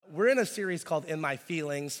in a series called In My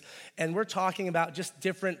Feelings, and we're talking about just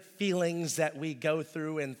different feelings that we go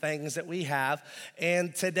through and things that we have.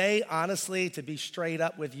 And today, honestly, to be straight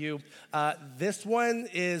up with you, this one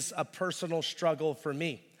is a personal struggle for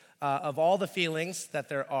me. Of all the feelings that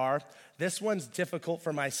there are, this one's difficult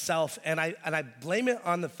for myself, and I blame it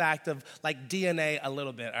on the fact of like DNA a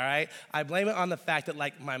little bit, all right? I blame it on the fact that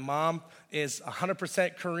like my mom is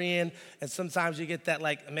 100% Korean, and sometimes you get that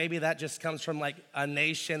like maybe that just comes from like a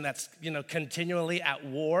nation that's, continually at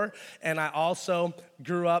war, and I also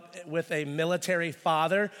grew up with a military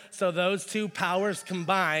father, so those two powers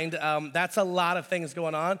combined, that's a lot of things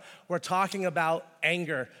going on. We're talking about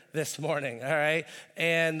anger this morning, all right?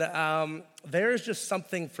 And there's just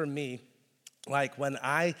something for me, like when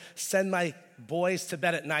I send my boys to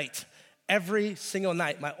bed at night, every single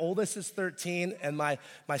night. My oldest is 13 and my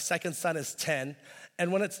second son is 10.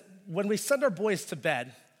 And when we send our boys to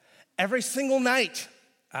bed, every single night,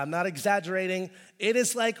 I'm not exaggerating, it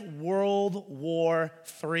is like World War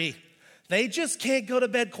III. They just can't go to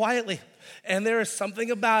bed quietly. And there is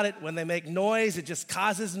something about it when they make noise, it just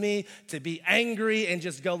causes me to be angry and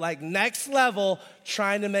just go like next level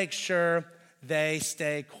trying to make sure they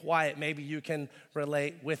stay quiet. Maybe you can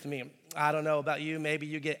relate with me. I don't know about you, maybe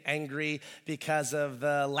you get angry because of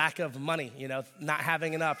the lack of money, not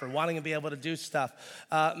having enough or wanting to be able to do stuff.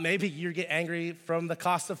 Maybe you get angry from the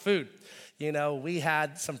cost of food. We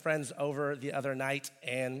had some friends over the other night,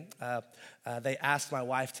 and they asked my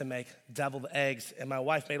wife to make deviled eggs, and my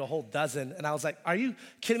wife made a whole dozen, and I was like, are you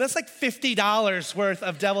kidding? That's like $50 worth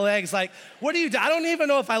of deviled eggs. Like, what do you do? I don't even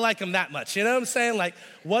know if I like them that much. You know what I'm saying? Like,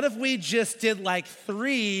 what if we just did like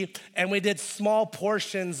 3, and we did small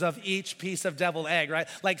portions of each piece of deviled egg, right?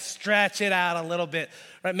 Like, stretch it out a little bit,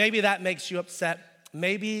 right? Maybe that makes you upset.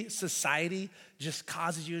 Maybe society just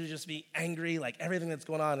causes you to just be angry, like everything that's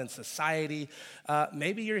going on in society.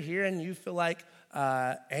 Maybe you're here and you feel like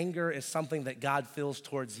anger is something that God feels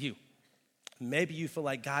towards you. Maybe you feel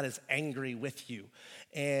like God is angry with you.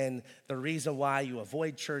 And the reason why you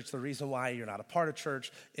avoid church, the reason why you're not a part of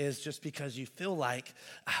church is just because you feel like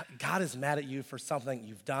God is mad at you for something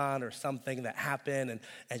you've done or something that happened,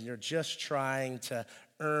 and you're just trying to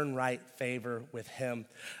earn right favor with him.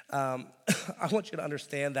 I want you to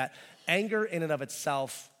understand that anger in and of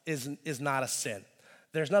itself is not a sin.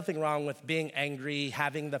 There's nothing wrong with being angry,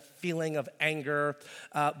 having the feeling of anger,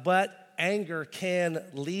 but anger can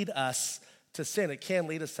lead us to sin. It can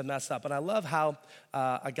lead us to mess up. And I love how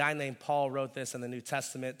a guy named Paul wrote this in the New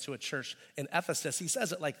Testament to a church in Ephesus. He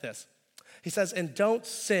says it like this. He says, and don't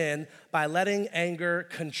sin by letting anger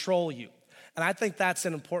control you. And I think that's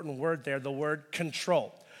an important word there, the word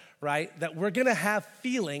control, right? That we're gonna have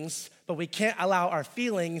feelings, but we can't allow our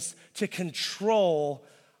feelings to control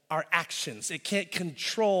our actions. It can't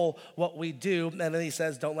control what we do. And then he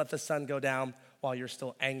says, don't let the sun go down while you're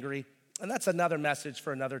still angry. And that's another message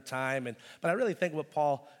for another time. But I really think what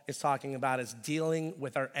Paul is talking about is dealing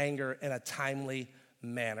with our anger in a timely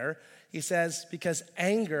manner. He says, because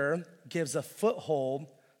anger gives a foothold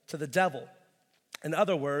to the devil. In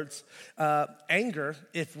other words, anger,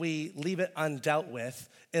 if we leave it undealt with,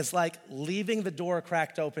 is like leaving the door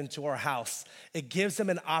cracked open to our house. It gives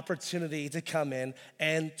him an opportunity to come in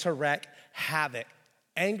and to wreak havoc.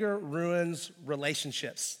 Anger ruins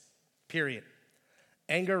relationships, period.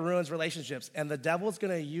 Anger ruins relationships, and the devil's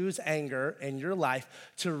gonna use anger in your life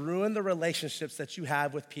to ruin the relationships that you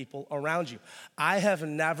have with people around you. I have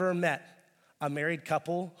never met a married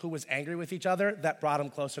couple who was angry with each other that brought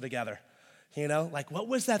them closer together. Like, what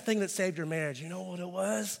was that thing that saved your marriage? You know what it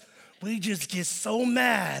was? We just get so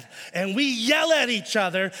mad and we yell at each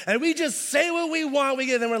other and we just say what we want.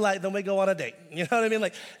 Then we go on a date. You know what I mean?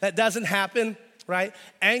 Like, that doesn't happen, right?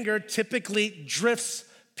 Anger typically drifts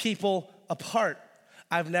people apart.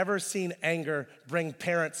 I've never seen anger bring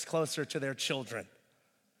parents closer to their children.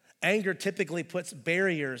 Anger typically puts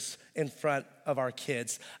barriers in front of our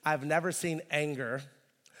kids. I've never seen anger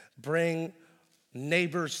bring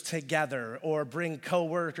neighbors together or bring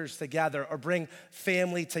coworkers together or bring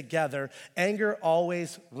family together. Anger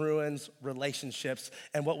always ruins relationships.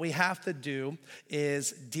 And what we have to do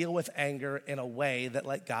is deal with anger in a way that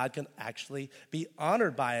like God can actually be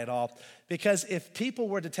honored by it all. Because if people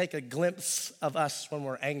were to take a glimpse of us when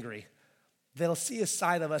we're angry, they'll see a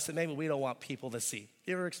side of us that maybe we don't want people to see.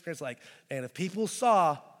 You ever experienced like, man, if people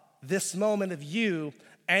saw this moment of you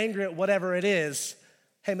angry at whatever it is,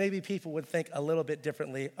 hey, maybe people would think a little bit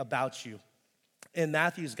differently about you. In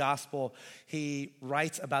Matthew's gospel, he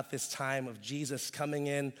writes about this time of Jesus coming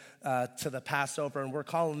in to the Passover, and we're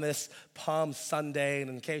calling this Palm Sunday. And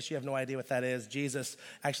in case you have no idea what that is, Jesus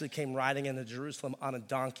actually came riding into Jerusalem on a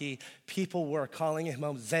donkey. People were calling him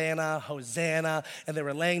Hosanna, Hosanna, and they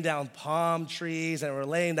were laying down palm trees and they were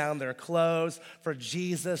laying down their clothes for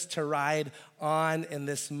Jesus to ride on in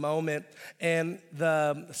this moment. And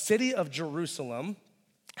the city of Jerusalem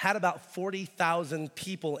had about 40,000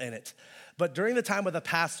 people in it. But during the time of the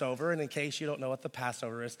Passover, and in case you don't know what the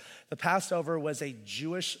Passover is, the Passover was a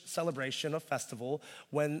Jewish celebration, a festival,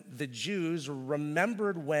 when the Jews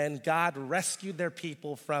remembered when God rescued their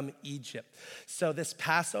people from Egypt. So this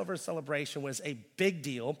Passover celebration was a big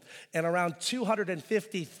deal, and around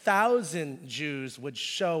 250,000 Jews would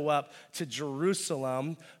show up to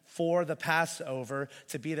Jerusalem for the Passover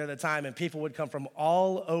to be there at the time, and people would come from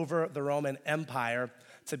all over the Roman Empire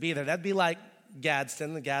to be there. That'd be like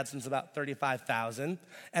Gadsden. The Gadsden's about 35,000.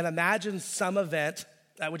 And imagine some event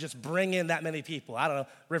that would just bring in that many people. I don't know,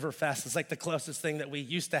 Riverfest is like the closest thing that we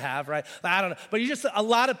used to have, right? I don't know, but you just, a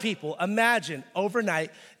lot of people. Imagine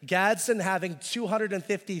overnight, Gadsden having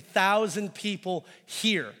 250,000 people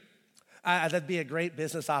here. That'd be a great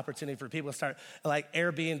business opportunity for people to start like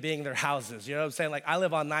Airbnb-ing their houses. You know what I'm saying? Like I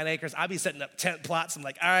live on 9 acres. I'd be setting up tent plots. I'm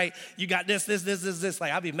like, all right, you got this.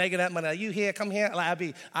 Like I'd be making that money. Like, you here, come here.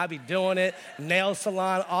 Like I'd be doing it. Nail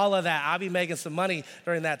salon, all of that. I'd be making some money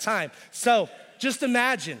during that time. So just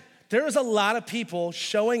imagine, there was a lot of people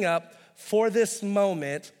showing up for this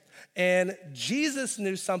moment, and Jesus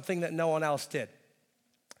knew something that no one else did.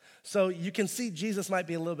 So you can see Jesus might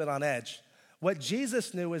be a little bit on edge. What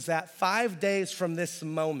Jesus knew is that 5 days from this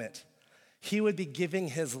moment, he would be giving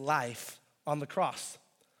his life on the cross.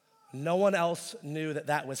 No one else knew that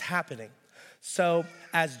that was happening. So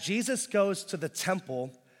as Jesus goes to the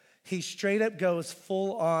temple, he straight up goes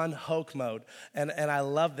full on Hulk mode. And I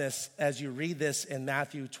love this as you read this in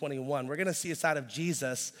Matthew 21. We're gonna see a side of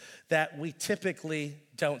Jesus that we typically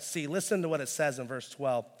don't see. Listen to what it says in verse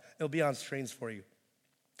 12. It'll be on screens for you.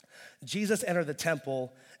 Jesus entered the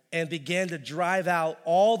temple and began to drive out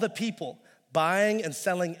all the people buying and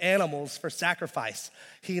selling animals for sacrifice.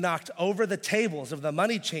 He knocked over the tables of the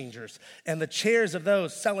money changers and the chairs of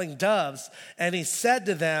those selling doves. And he said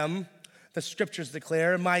to them, the scriptures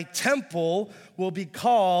declare, "My temple will be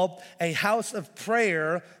called a house of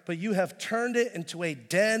prayer, but you have turned it into a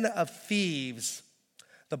den of thieves."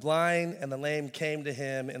 The blind and the lame came to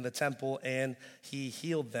him in the temple, and he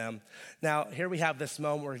healed them. Now, here we have this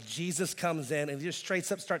moment where Jesus comes in and he just straight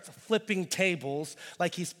up starts flipping tables,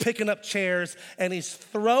 like he's picking up chairs and he's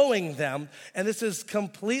throwing them. And this is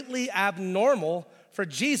completely abnormal for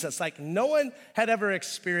Jesus. Like no one had ever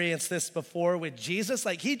experienced this before with Jesus.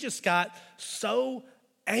 Like he just got so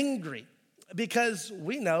angry, because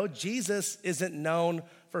we know Jesus isn't known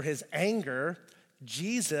for his anger.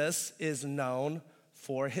 Jesus is known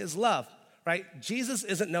for his love, right? Jesus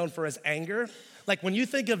isn't known for his anger. Like when you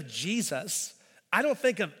think of Jesus, I don't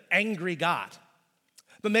think of angry God.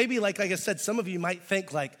 But maybe like I said, some of you might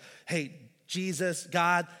think like, hey, Jesus,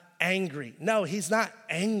 God, angry. No, he's not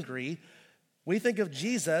angry. We think of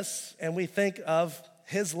Jesus and we think of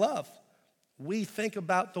his love. We think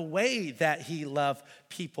about the way that he loved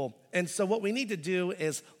people. And so what we need to do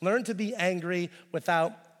is learn to be angry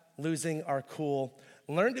without losing our cool.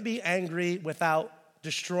 Learn to be angry without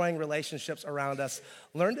destroying relationships around us.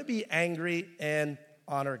 Learn to be angry and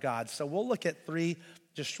honor God. So we'll look at 3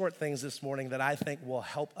 just short things this morning that I think will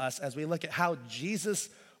help us as we look at how Jesus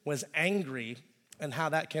was angry and how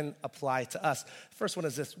that can apply to us. First one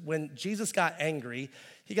is this: when Jesus got angry,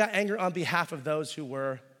 he got angry on behalf of those who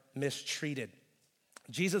were mistreated.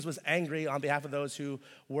 Jesus was angry on behalf of those who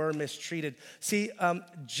were mistreated. See,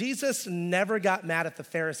 Jesus never got mad at the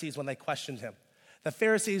Pharisees when they questioned him. The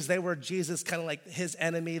Pharisees, they were Jesus kind of like his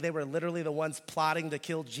enemy. They were literally the ones plotting to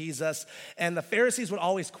kill Jesus. And the Pharisees would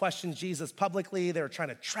always question Jesus publicly. They were trying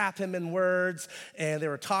to trap him in words, and they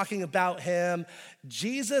were talking about him.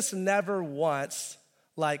 Jesus never once,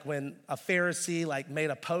 like when a Pharisee like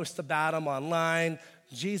made a post about him online,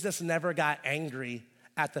 Jesus never got angry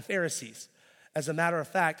at the Pharisees. As a matter of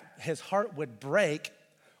fact, his heart would break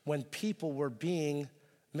when people were being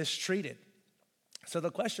mistreated. So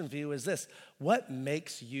the question for you is this: what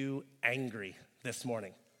makes you angry this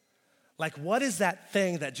morning? Like, what is that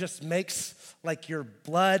thing that just makes like your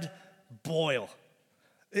blood boil?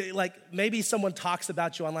 Like maybe someone talks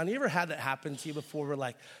about you online. You ever had that happen to you before where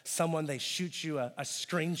like someone, they shoot you a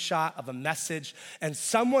screenshot of a message and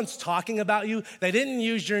someone's talking about you. They didn't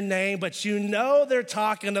use your name, but you know they're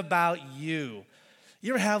talking about you.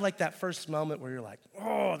 You ever have like that first moment where you're like,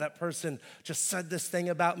 oh, that person just said this thing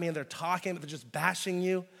about me and they're talking, but they're just bashing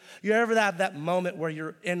you? You ever have that moment where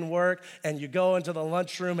you're in work and you go into the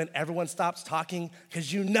lunchroom and everyone stops talking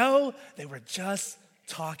because you know they were just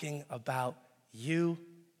talking about you?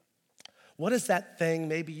 What is that thing?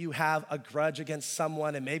 Maybe you have a grudge against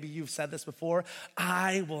someone, and maybe you've said this before.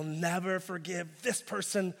 I will never forgive this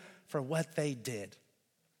person for what they did.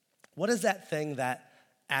 What is that thing that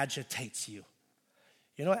agitates you?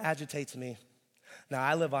 You know what agitates me? Now,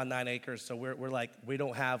 I live on 9 acres, so we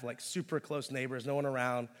don't have like super close neighbors, no one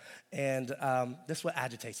around, and this is what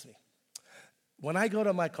agitates me. When I go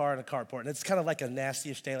to my car in a carport, and it's kind of like a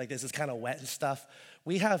nasty-ish day like this, it's kind of wet and stuff,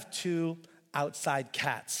 we have 2 outside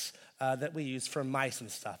cats that we use for mice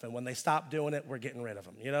and stuff, and when they stop doing it, we're getting rid of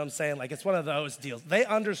them. You know what I'm saying? Like, it's one of those deals. They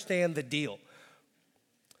understand the deal.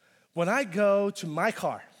 When I go to my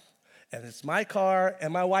car, and it's my car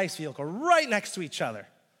and my wife's vehicle right next to each other,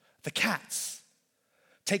 the cats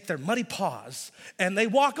take their muddy paws and they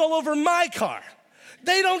walk all over my car.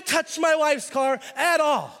 They don't touch my wife's car at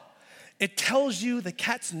all. It tells you the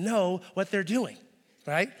cats know what they're doing,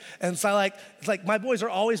 right? And so it's like my boys are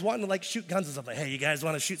always wanting to like shoot guns and stuff. Like, hey, you guys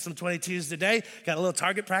want to shoot some 22s today? Got a little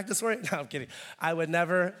target practice for it? No, I'm kidding. I would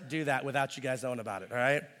never do that without you guys knowing about it, all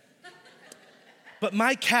right? But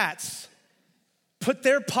my cats put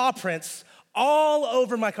their paw prints all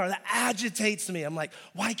over my car. That agitates me. I'm like,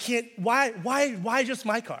 why just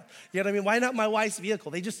my car? You know what I mean? Why not my wife's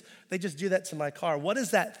vehicle? They just do that to my car. What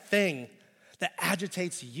is that thing that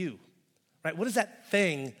agitates you? Right? What is that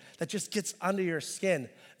thing that just gets under your skin?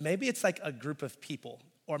 Maybe it's like a group of people,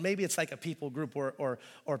 or maybe it's like a people group or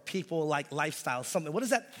people like lifestyle, something. What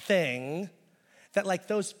is that thing that like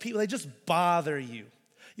those people, they just bother you?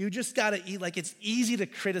 You just gotta eat, like it's easy to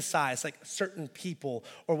criticize like certain people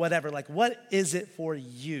or whatever. Like, what is it for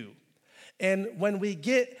you? And when we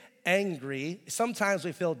get angry, sometimes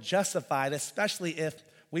we feel justified, especially if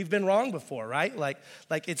we've been wrong before, right? Like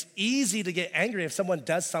it's easy to get angry if someone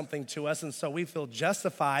does something to us, and so we feel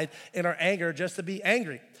justified in our anger just to be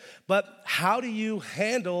angry. But how do you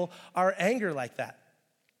handle our anger like that?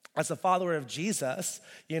 As a follower of Jesus,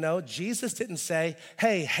 Jesus didn't say,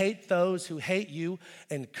 hey, hate those who hate you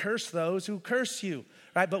and curse those who curse you,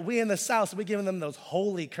 right? But we in the South, we giving them those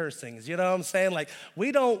holy cursings, you know what I'm saying? Like,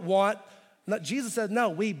 Jesus said, no,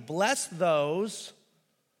 we bless those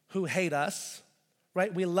who hate us,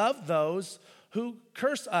 right? We love those who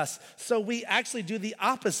curse us. So we actually do the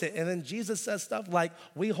opposite. And then Jesus says stuff like,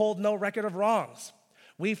 we hold no record of wrongs.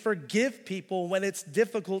 We forgive people when it's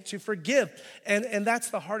difficult to forgive. And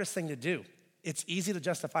that's the hardest thing to do. It's easy to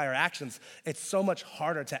justify our actions. It's so much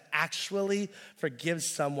harder to actually forgive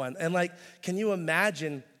someone. And can you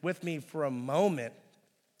imagine with me for a moment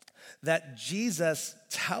that Jesus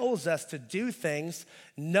tells us to do things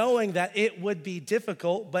knowing that it would be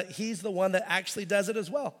difficult, but he's the one that actually does it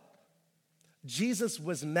as well. Jesus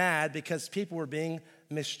was mad because people were being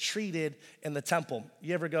mistreated in the temple.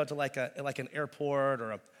 You ever go to like an airport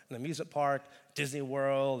or an amusement park, Disney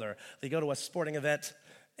World, or you go to a sporting event,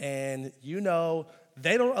 and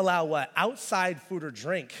they don't allow what? Outside food or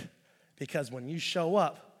drink, because when you show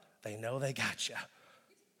up, they know they got you,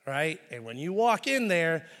 right? And when you walk in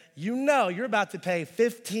there, you're about to pay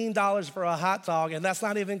 $15 for a hot dog, and that's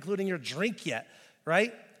not even including your drink yet,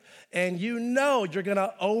 right? And you're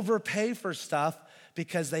gonna overpay for stuff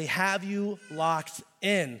because they have you locked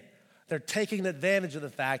in. They're taking advantage of the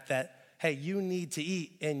fact that, hey, you need to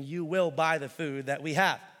eat and you will buy the food that we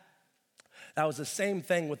have. That was the same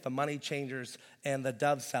thing with the money changers and the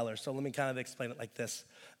dove sellers. So let me kind of explain it like this.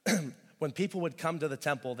 When people would come to the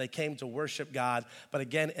temple, they came to worship God. But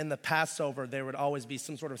again, in the Passover, there would always be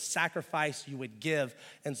some sort of sacrifice you would give.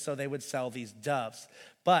 And so they would sell these doves.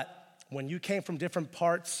 But when you came from different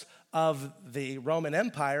parts of the Roman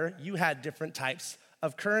Empire, you had different types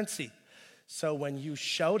of currency. So when you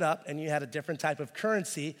showed up and you had a different type of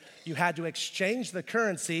currency, you had to exchange the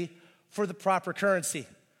currency for the proper currency,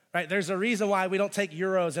 right? There's a reason why we don't take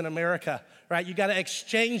euros in America, right? You got to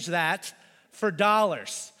exchange that for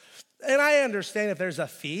dollars. And I understand if there's a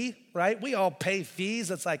fee, right? We all pay fees.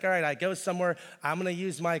 It's like, all right, I go somewhere, I'm gonna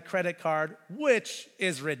use my credit card, which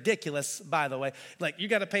is ridiculous, by the way. Like, you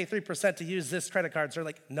gotta pay 3% to use this credit card. So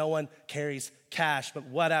like, no one carries cash, but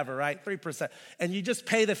whatever, right? 3%. And you just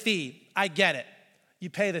pay the fee. I get it. You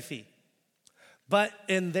pay the fee. But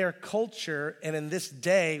in their culture and in this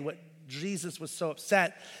day, what Jesus was so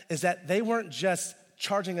upset is that they weren't just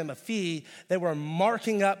charging them a fee, they were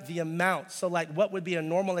marking up the amount. So like what would be a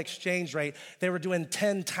normal exchange rate, they were doing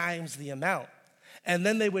 10 times the amount. And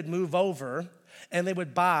then they would move over and they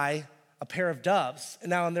would buy a pair of doves. And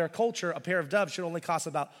now in their culture, a pair of doves should only cost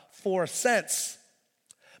about 4 cents,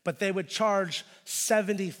 but they would charge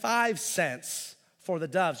 75 cents for the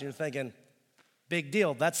doves. And you're thinking, big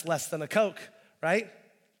deal, that's less than a Coke, right?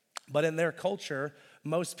 But in their culture,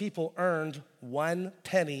 most people earned 1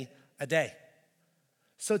 penny a day.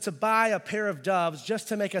 So to buy a pair of doves just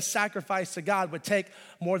to make a sacrifice to God would take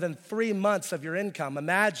more than 3 months of your income.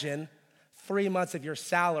 Imagine 3 months of your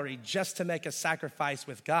salary just to make a sacrifice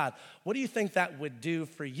with God. What do you think that would do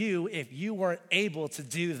for you if you weren't able to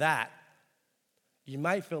do that? You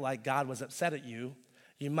might feel like God was upset at you.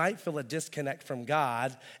 You might feel a disconnect from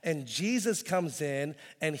God. And Jesus comes in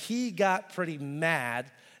and he got pretty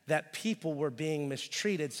mad that people were being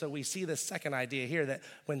mistreated. So we see this second idea here that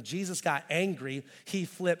when Jesus got angry, he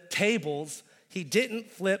flipped tables. He didn't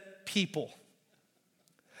flip people.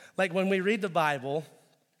 Like when we read the Bible,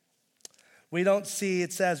 we don't see,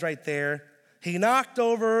 it says right there, he knocked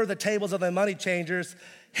over the tables of the money changers,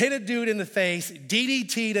 hit a dude in the face,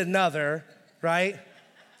 DDT'd another, right?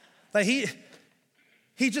 Like he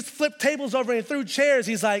just flipped tables over and threw chairs.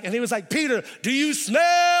 He was like, Peter, do you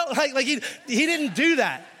smell? Like he didn't do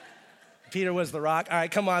that. Peter was the rock. All right,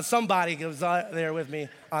 come on, somebody was there with me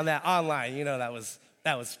on that online. You know that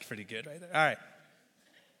was pretty good right there. All right.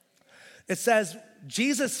 It says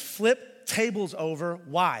Jesus flipped tables over.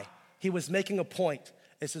 Why? He was making a point.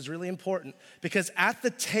 This is really important because at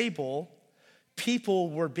the table, people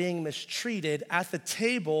were being mistreated. At the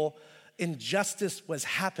table, injustice was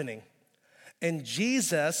happening. And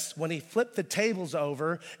Jesus, when he flipped the tables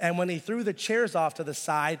over and when he threw the chairs off to the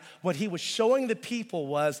side, what he was showing the people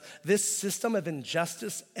was this system of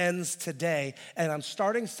injustice ends today, and I'm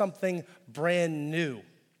starting something brand new.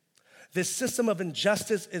 This system of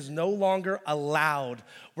injustice is no longer allowed.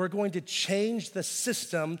 We're going to change the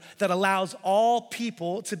system that allows all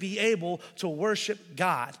people to be able to worship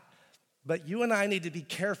God. But you and I need to be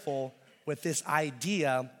careful with this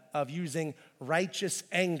idea of using righteous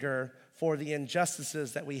anger for the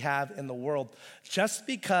injustices that we have in the world. Just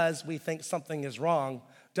because we think something is wrong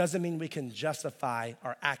doesn't mean we can justify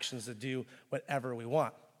our actions to do whatever we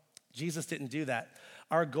want. Jesus didn't do that.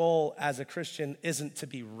 Our goal as a Christian isn't to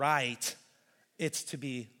be right, it's to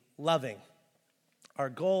be loving. Our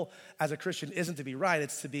goal as a Christian isn't to be right,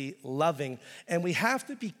 it's to be loving. And we have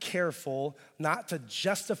to be careful not to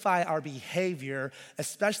justify our behavior,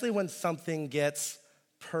 especially when something gets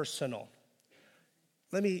personal.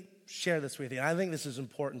 Let me share this with you. I think this is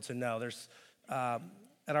important to know. There's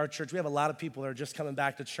at our church, we have a lot of people that are just coming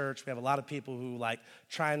back to church. We have a lot of people who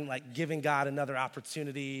try and giving God another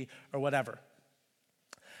opportunity or whatever.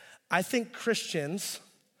 I think Christians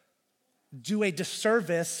do a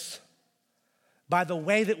disservice by the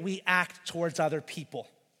way that we act towards other people.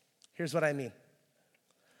 Here's what I mean.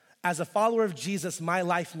 As a follower of Jesus, my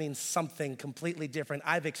life means something completely different.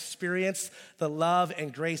 I've experienced the love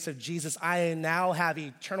and grace of Jesus. I now have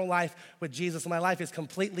eternal life with Jesus. My life is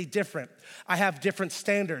completely different. I have different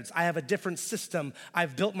standards. I have a different system.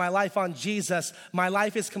 I've built my life on Jesus. My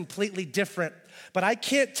life is completely different. But I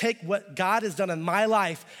can't take what God has done in my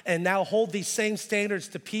life and now hold these same standards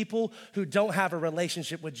to people who don't have a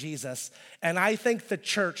relationship with Jesus. And I think the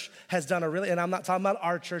church has done and I'm not talking about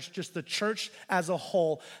our church, just the church as a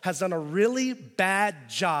whole has done a really bad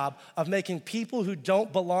job of making people who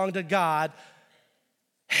don't belong to God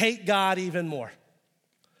hate God even more.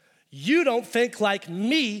 You don't think like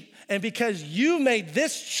me, and because you made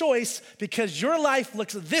this choice, because your life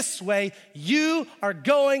looks this way, you are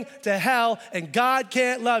going to hell and God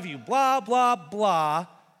can't love you, blah, blah, blah.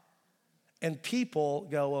 And people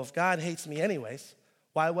go, well, if God hates me anyways,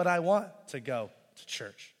 why would I want to go to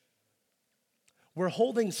church? We're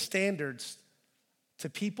holding standards to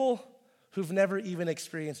people who've never even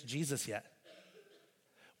experienced Jesus yet.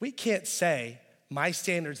 We can't say, my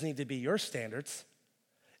standards need to be your standards,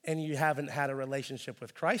 and you haven't had a relationship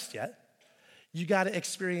with Christ yet. You got to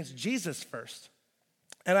experience Jesus first.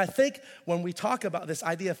 And I think when we talk about this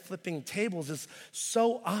idea of flipping tables is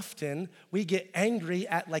so often we get angry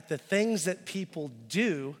at the things that people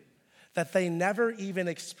do that they never even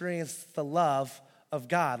experience the love of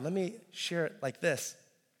God. Let me share it like this.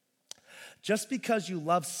 Just because you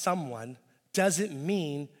love someone doesn't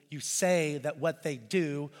mean you say that what they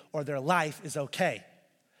do or their life is okay.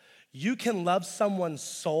 You can love someone's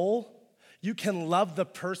soul, you can love the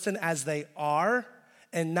person as they are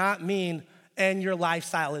and not mean, and your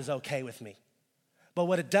lifestyle is okay with me. But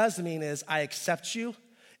what it does mean is I accept you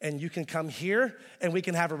and you can come here and we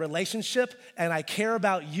can have a relationship and I care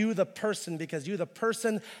about you, the person, because you, the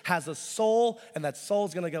person, has a soul and that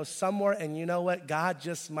soul's gonna go somewhere, and you know what? God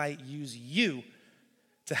just might use you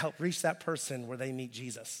to help reach that person where they meet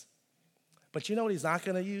Jesus. But you know what he's not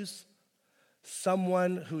gonna use?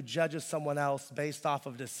 Someone who judges someone else based off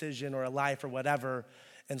of a decision or a life or whatever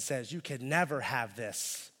and says, you could never have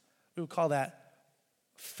this. We would call that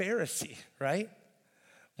Pharisee, right?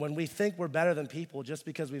 When we think we're better than people just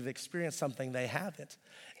because we've experienced something they haven't.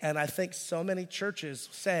 And I think so many churches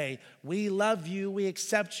say, we love you, we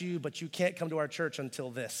accept you, but you can't come to our church until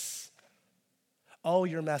this. Oh,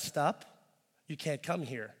 you're messed up? You can't come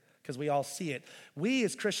here, because we all see it. We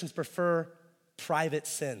as Christians prefer private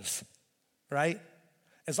sins, right?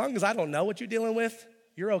 As long as I don't know what you're dealing with,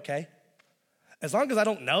 you're okay. As long as I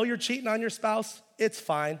don't know you're cheating on your spouse, it's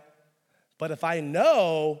fine. But if I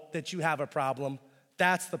know that you have a problem,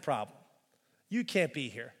 that's the problem. You can't be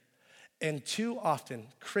here. And too often,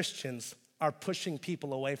 Christians are pushing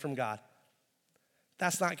people away from God.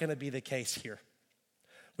 That's not gonna be the case here.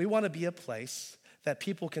 We wanna be a place that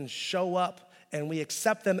people can show up and we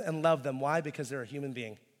accept them and love them. Why? Because they're a human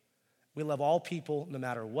being. We love all people no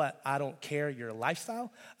matter what. I don't care your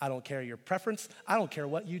lifestyle. I don't care your preference. I don't care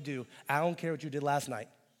what you do. I don't care what you did last night.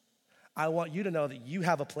 I want you to know that you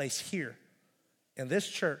have a place here in this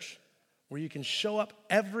church where you can show up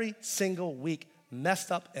every single week,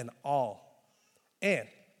 messed up and all. And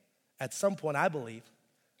at some point, I believe,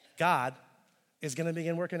 God is gonna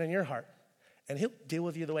begin working in your heart. And he'll deal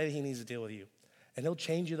with you the way that he needs to deal with you. And he'll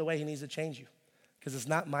change you the way he needs to change you. Because it's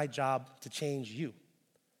not my job to change you.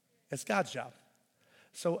 It's God's job.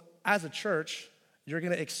 So as a church, you're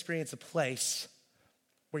gonna experience a place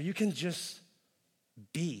where you can just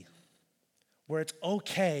be, where it's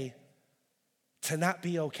okay to not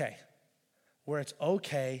be okay, where it's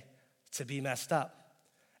okay to be messed up.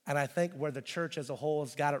 And I think where the church as a whole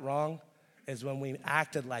has got it wrong is when we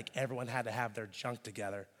acted like everyone had to have their junk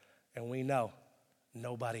together. And we know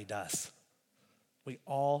nobody does. We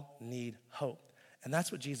all need hope. And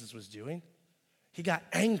that's what Jesus was doing. He got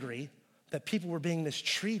angry that people were being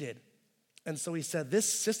mistreated. And so he said,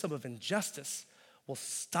 this system of injustice will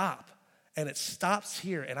stop. And it stops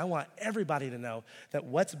here. And I want everybody to know that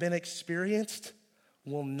what's been experienced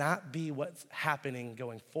will not be what's happening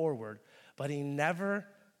going forward. But he never,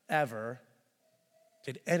 ever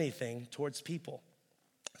did anything towards people.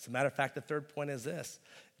 As a matter of fact, the third point is this.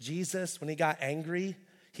 Jesus, when he got angry,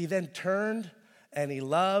 he then turned and he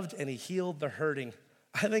loved and he healed the hurting.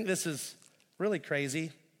 I think this is really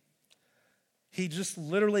crazy. He just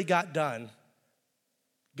literally got done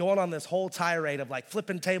going on this whole tirade of like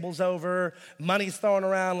flipping tables over, money's thrown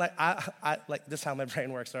around. Like I like this is how my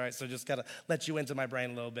brain works, all right? So just gotta let you into my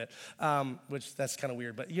brain a little bit, which that's kind of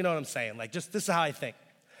weird, but you know what I'm saying. Like just this is how I think.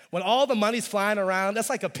 When all the money's flying around, that's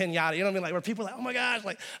like a piñata, you know what I mean? Like where people are like, oh my gosh,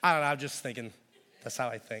 like, I don't know, I'm just thinking, that's how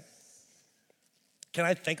I think. Can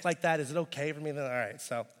I think like that? Is it okay for me? All right,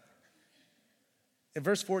 so in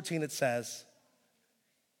verse 14 it says,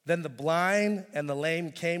 then the blind and the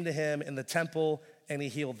lame came to him in the temple and he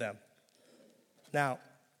healed them. Now,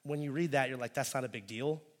 when you read that, you're like, that's not a big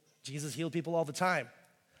deal. Jesus healed people all the time.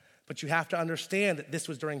 But you have to understand that this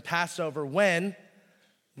was during Passover when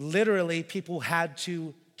literally people had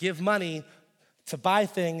to give money to buy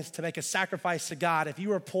things, to make a sacrifice to God. If you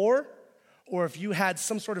were poor or if you had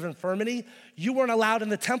some sort of infirmity, you weren't allowed in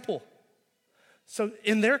the temple. So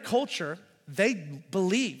in their culture, they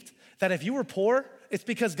believed that if you were poor, it's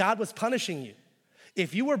because God was punishing you.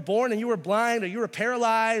 If you were born and you were blind or you were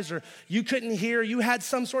paralyzed or you couldn't hear, you had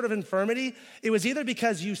some sort of infirmity, it was either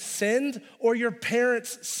because you sinned or your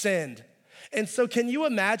parents sinned. And so can you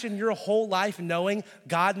imagine your whole life knowing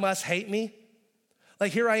God must hate me?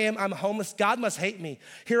 Like here I am, I'm homeless, God must hate me.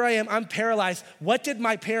 Here I am, I'm paralyzed. What did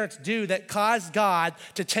my parents do that caused God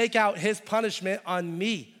to take out his punishment on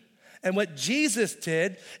me? And what Jesus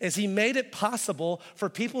did is he made it possible for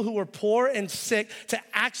people who were poor and sick to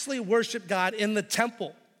actually worship God in the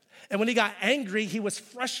temple. And when he got angry, he was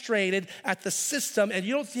frustrated at the system. And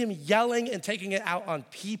you don't see him yelling and taking it out on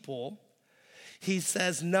people. He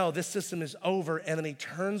says, no, this system is over. And then he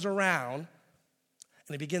turns around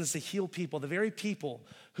and he begins to heal people. The very people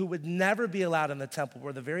who would never be allowed in the temple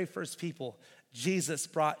were the very first people Jesus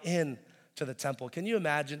brought in to the temple. Can you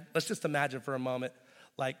imagine? Let's just imagine for a moment,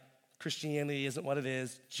 like, Christianity isn't what it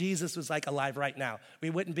is. Jesus was like alive right now. We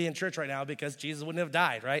wouldn't be in church right now because Jesus wouldn't have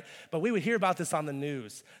died, right? But we would hear about this on the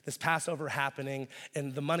news, this Passover happening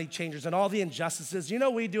and the money changers and all the injustices. You know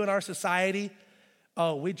what we do in our society?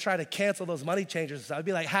 Oh, we'd try to cancel those money changers. I'd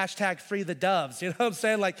be like, hashtag free the doves. You know what I'm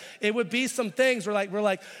saying? Like it would be some things where we're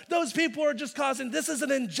like, those people are just causing, this is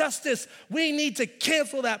an injustice. We need to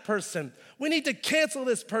cancel that person. We need to cancel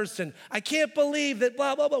this person. I can't believe that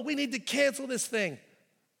blah, blah, blah. We need to cancel this thing.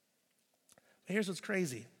 Here's what's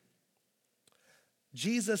crazy.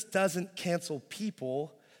 Jesus doesn't cancel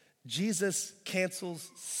people. Jesus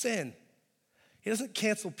cancels sin. He doesn't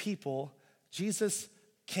cancel people. Jesus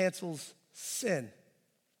cancels sin.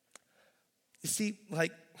 You see,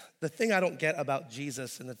 like, the thing I don't get about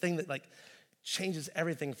Jesus and the thing that, like, changes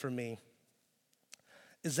everything for me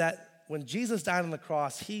is that when Jesus died on the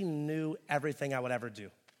cross, he knew everything I would ever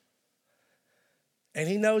do. And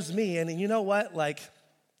he knows me, and you know what? Like,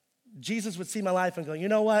 Jesus would see my life and go, you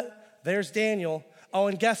know what? There's Daniel. Oh,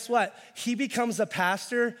 and guess what? He becomes a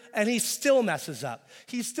pastor and he still messes up.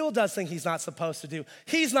 He still does things he's not supposed to do.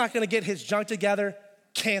 He's not gonna get his junk together.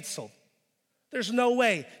 Canceled. There's no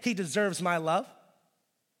way he deserves my love.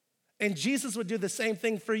 And Jesus would do the same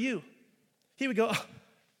thing for you. He would go, oh,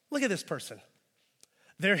 look at this person.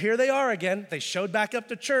 Here they are again. They showed back up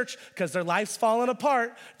to church because their life's falling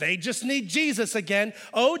apart. They just need Jesus again.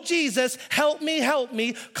 Oh, Jesus, help me, help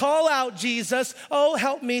me. Call out, Jesus. Oh,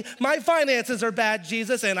 help me. My finances are bad,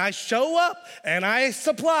 Jesus. And I show up and I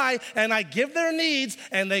supply and I give their needs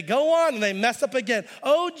and they go on and they mess up again.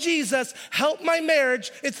 Oh, Jesus, help my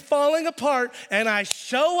marriage. It's falling apart. And I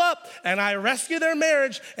show up and I rescue their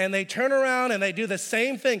marriage and they turn around and they do the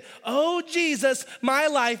same thing. Oh, Jesus, my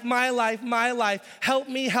life, my life, my life.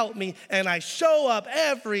 Help me, help me. And I show up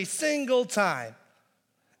every single time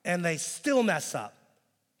and they still mess up.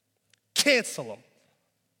 Cancel them.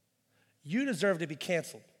 You deserve to be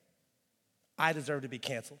canceled. I deserve to be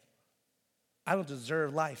canceled. I don't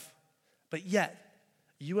deserve life. But yet,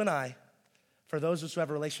 you and I, for those of us who have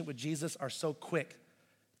a relationship with Jesus, are so quick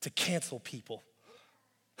to cancel people.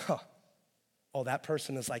 Oh, that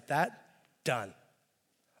person is like that? Done.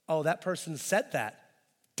 Oh, that person said that?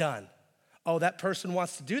 Done. Oh, that person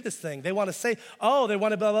wants to do this thing. They want to say, oh, they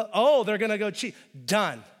want to blah, blah, oh, they're going to go cheat.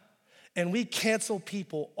 Done. And we cancel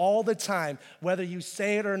people all the time, whether you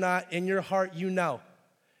say it or not, in your heart, you know.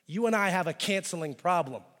 You and I have a canceling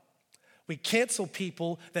problem. We cancel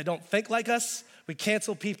people that don't think like us. We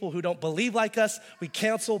cancel people who don't believe like us. We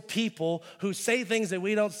cancel people who say things that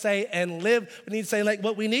we don't say and live. We need to say, like,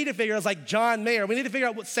 what we need to figure out is like John Mayer. We need to figure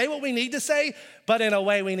out, say what we need to say, but in a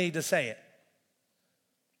way we need to say it.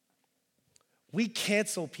 We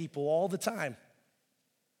cancel people all the time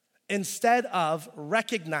instead of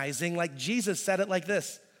recognizing, like Jesus said it like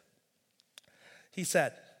this. He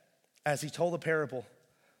said, as he told the parable,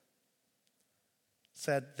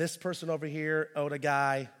 said, this person over here owed a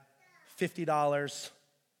guy $50,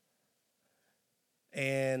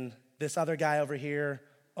 and this other guy over here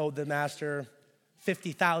owed the master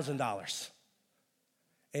 $50,000.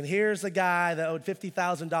 And here's the guy that owed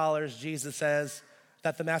 $50,000, Jesus says,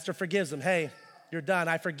 that the master forgives him. Hey, you're done.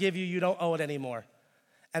 I forgive you. You don't owe it anymore.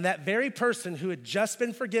 And that very person who had just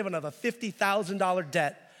been forgiven of a $50,000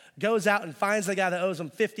 debt goes out and finds the guy that owes him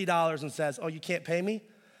 $50 and says, oh, you can't pay me?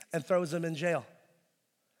 And throws him in jail.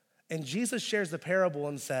 And Jesus shares the parable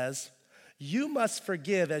and says, you must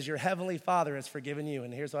forgive as your heavenly Father has forgiven you.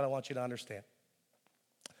 And here's what I want you to understand.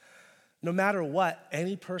 No matter what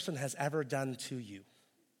any person has ever done to you,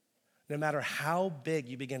 no matter how big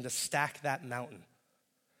you begin to stack that mountain,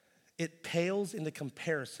 it pales into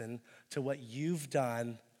comparison to what you've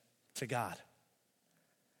done to God.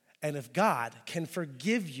 And if God can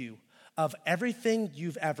forgive you of everything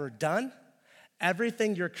you've ever done,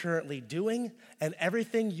 everything you're currently doing, and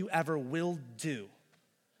everything you ever will do,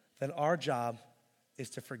 then our job is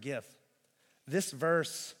to forgive. This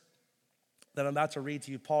verse that I'm about to read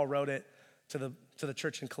to you, Paul wrote it to the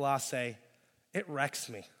church in Colossae. It wrecks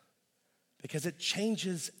me because it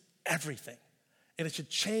changes everything. And it should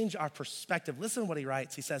change our perspective. Listen to what he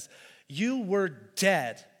writes. He says, you were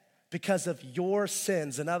dead because of your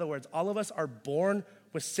sins. In other words, all of us are born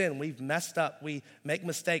with sin. We've messed up. We make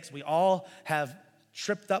mistakes. We all have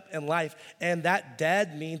tripped up in life. And that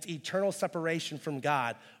dead means eternal separation from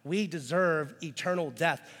God. We deserve eternal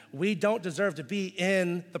death. We don't deserve to be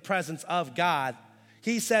in the presence of God.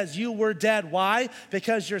 He says you were dead. Why?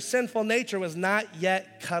 Because your sinful nature was not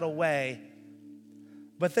yet cut away.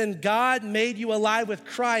 But then God made you alive with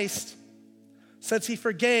Christ since he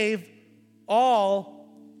forgave all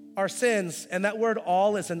our sins. And that word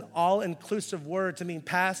all is an all-inclusive word to mean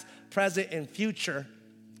past, present, and future.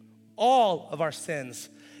 All of our sins.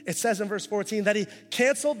 It says in verse 14 that he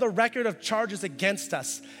canceled the record of charges against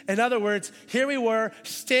us. In other words, here we were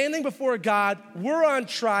standing before God, we're on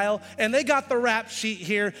trial, and they got the rap sheet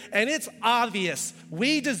here, and it's obvious.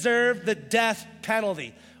 We deserve the death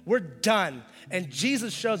penalty. We're done. And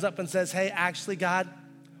Jesus shows up and says, hey, actually, God,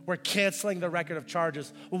 we're canceling the record of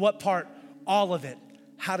charges. Well, what part? All of it.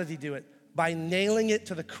 How did he do it? By nailing it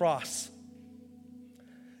to the cross.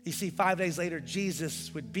 You see, 5 days later,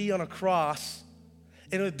 Jesus would be on a cross,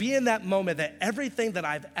 and it would be in that moment that everything that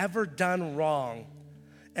I've ever done wrong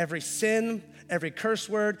Every sin, every curse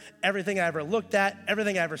word, everything I ever looked at,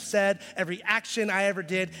 everything I ever said, every action I ever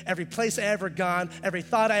did, every place I ever gone, every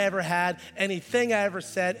thought I ever had, anything I ever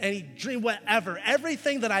said, any dream, whatever,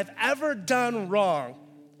 everything that I've ever done wrong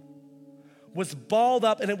was balled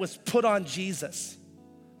up and it was put on Jesus.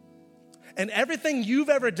 And everything you've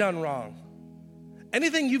ever done wrong,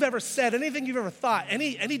 anything you've ever said, anything you've ever thought,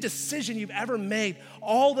 any decision you've ever made,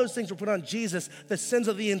 all those things were put on Jesus. The sins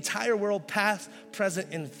of the entire world, past,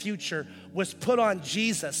 present, and future, was put on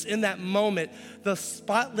Jesus. In that moment, the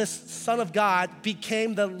spotless Son of God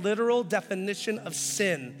became the literal definition of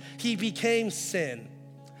sin. He became sin.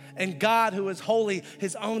 And God, who is holy,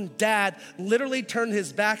 his own dad, literally turned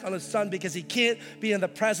his back on his son because he can't be in the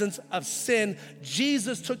presence of sin.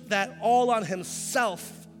 Jesus took that all on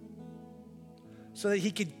himself so that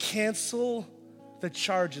he could cancel the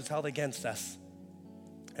charges held against us.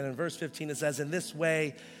 And in verse 15, it says, in this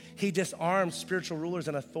way, he disarmed spiritual rulers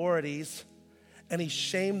and authorities, and he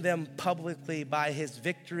shamed them publicly by his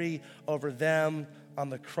victory over them on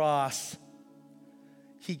the cross.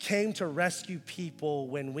 He came to rescue people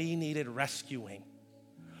when we needed rescuing.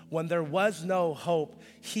 When there was no hope,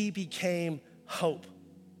 he became hope.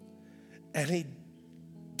 And he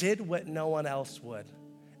did what no one else would.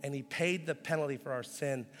 And he paid the penalty for our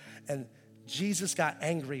sin. And Jesus got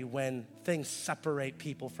angry when things separate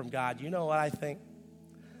people from God. You know what I think?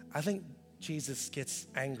 I think Jesus gets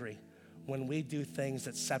angry when we do things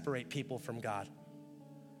that separate people from God.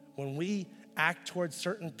 When we act towards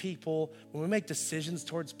certain people, when we make decisions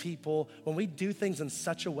towards people, when we do things in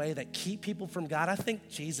such a way that keep people from God, I think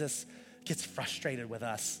Jesus gets frustrated with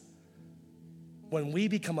us. When we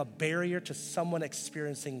become a barrier to someone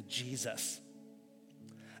experiencing Jesus.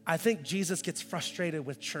 I think Jesus gets frustrated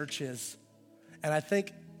with churches. And I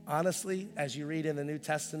think, honestly, as you read in the New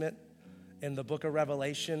Testament, in the book of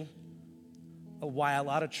Revelation, why a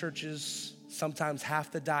lot of churches sometimes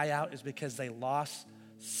have to die out is because they lost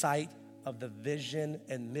sight of the vision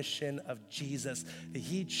and mission of Jesus. That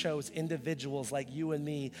he chose individuals like you and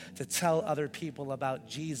me to tell other people about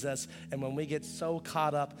Jesus. And when we get so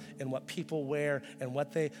caught up in what people wear and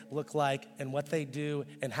what they look like and what they do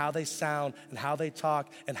and how they sound and how they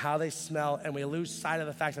talk and how they smell, and we lose sight of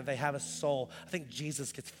the fact that they have a soul, I think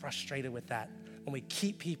Jesus gets frustrated with that when we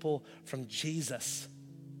keep people from Jesus.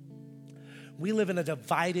 We live in a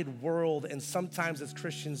divided world, and sometimes as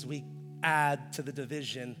Christians, we add to the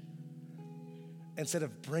division instead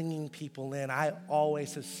of bringing people in. I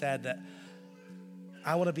always have said that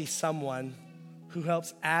I want to be someone who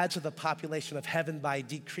helps add to the population of heaven by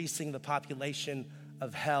decreasing the population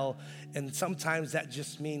of hell. And sometimes that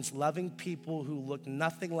just means loving people who look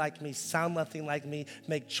nothing like me, sound nothing like me,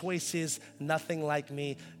 make choices nothing like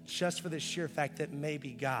me, just for the sheer fact that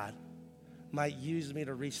maybe God might use me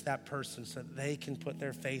to reach that person so that they can put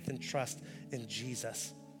their faith and trust in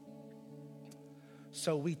Jesus.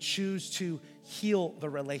 So we choose to heal the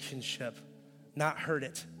relationship, not hurt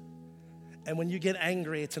it. And when you get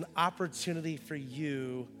angry, it's an opportunity for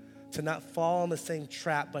you to not fall in the same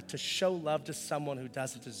trap, but to show love to someone who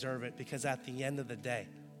doesn't deserve it. Because at the end of the day,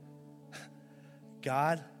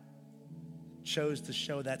 God chose to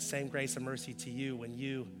show that same grace and mercy to you when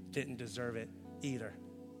you didn't deserve it either.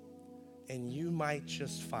 And you might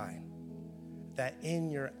just find that in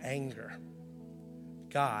your anger,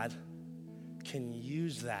 God can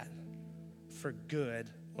use that for good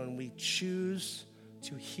when we choose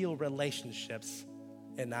to heal relationships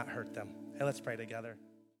and not hurt them. Hey, let's pray together.